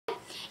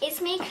it's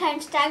me, Chloe,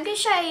 and today I'm going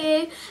to show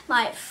you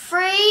my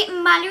 3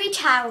 Malory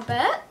Tower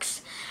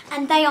books,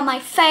 and they are my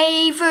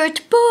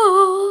favourite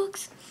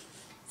books.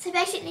 So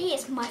basically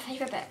it's my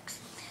favourite books.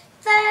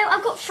 So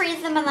I've got 3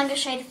 of them and I'm going to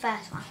show you the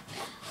first one.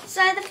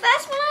 So the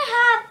first one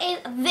I have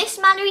is this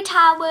Malory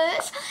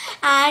Towers,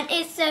 and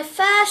it's the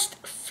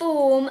first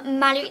form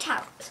Malory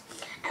Towers.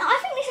 And I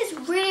think this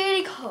is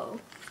really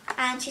cool,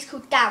 and she's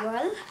called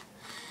Daryl,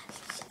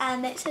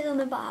 and it says on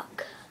the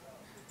back,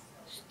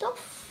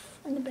 stuff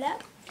and the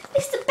black.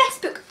 This is the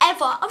best book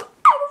ever. I've ever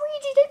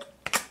read it.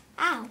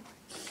 Ow.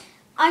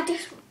 I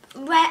just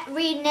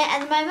reading it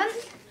at the moment.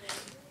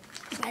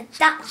 I read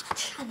that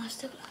much, and I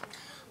still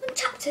I'm on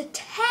chapter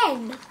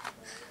 10,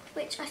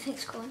 which I think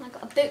is cool. And I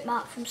got a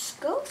bookmark from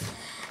school.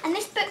 And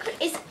this book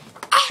is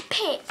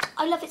epic.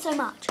 I love it so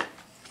much.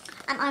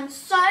 And I'm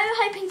so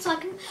hoping so I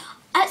can,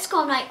 at school,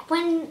 I'm like,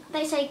 when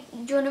they say, do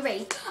you want to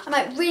read? I'm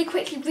like really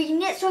quickly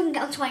reading it so I can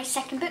get on to my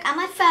second book and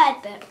my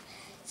third book.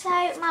 So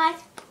my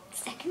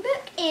second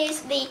book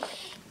is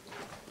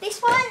this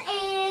one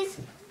is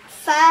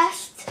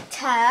first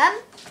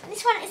term, and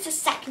this one is the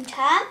second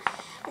term,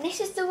 and this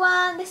is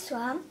this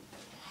one.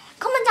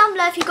 Comment down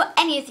below if you've got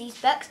any of these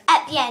books,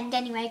 at the end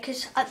anyway,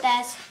 because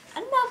there's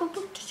another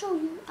book to show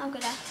you.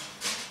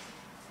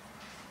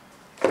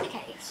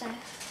 Okay, so,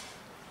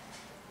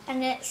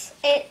 and it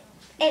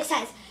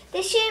says,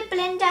 this year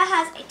Belinda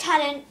has a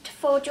talent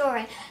for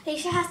drawing,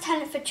 Lisa has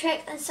talent for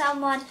tricks, and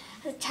someone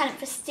has a talent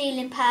for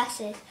stealing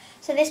purses.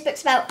 So this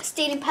book's about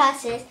stealing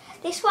purses.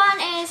 This one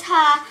is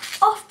her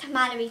off to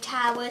Malory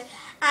Towers,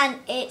 and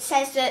it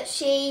says that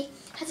she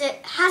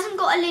hasn't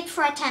got a lid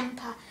for her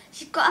temper.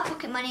 She's got her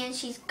pocket money and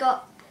she's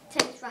got a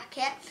tennis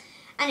racket.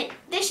 And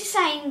this is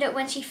saying that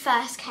when she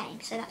first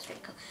came, so that's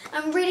really cool.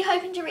 I'm really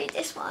hoping to read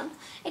this one.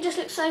 It just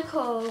looks so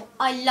cool.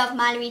 I love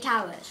Malory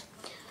Towers.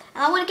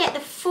 And I want to get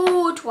the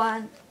fourth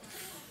one.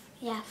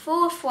 Yeah,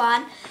 fourth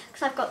one,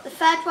 because I've got the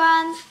third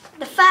one,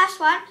 the first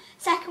one,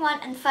 second one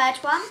and third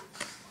one.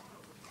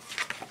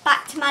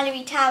 Back to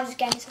Malory Towers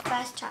again, it's the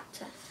first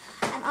chapter.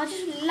 And I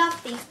just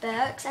love these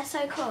books, they're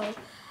so cool. I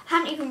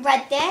haven't even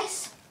read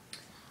this.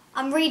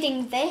 I'm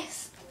reading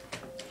this.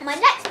 And my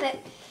next book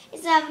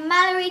is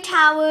Malory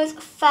Towers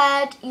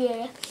third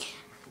year.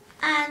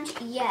 And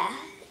yeah,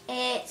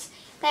 they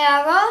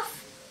are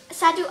off,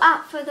 saddle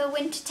up for the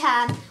winter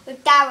term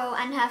with Daryl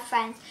and her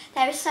friends.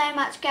 There is so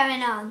much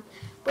going on.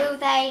 Will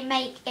they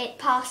make it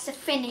past the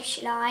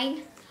finish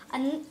line?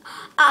 And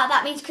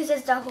that means because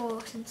there's the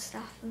horse and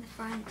stuff in the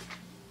front.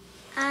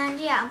 And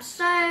yeah, I'm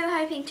so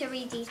hoping to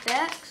read these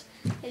books.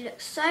 It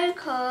looks so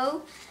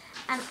cool.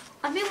 And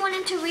I've been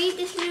wanting to read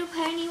this Little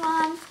Pony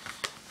one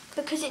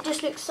because it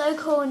just looks so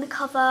cool in the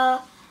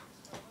cover.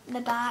 In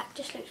the back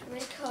just looks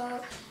really cool.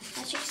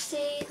 As you can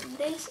see,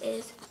 this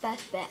is the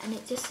first bit, and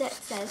it just says,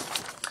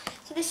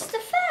 so this is the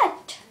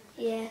third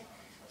year.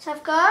 So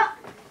I've got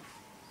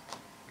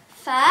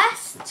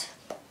first,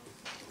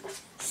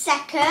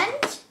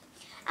 second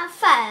and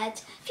third.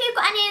 If you've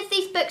got any of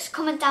these books,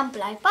 comment down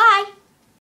below. Bye!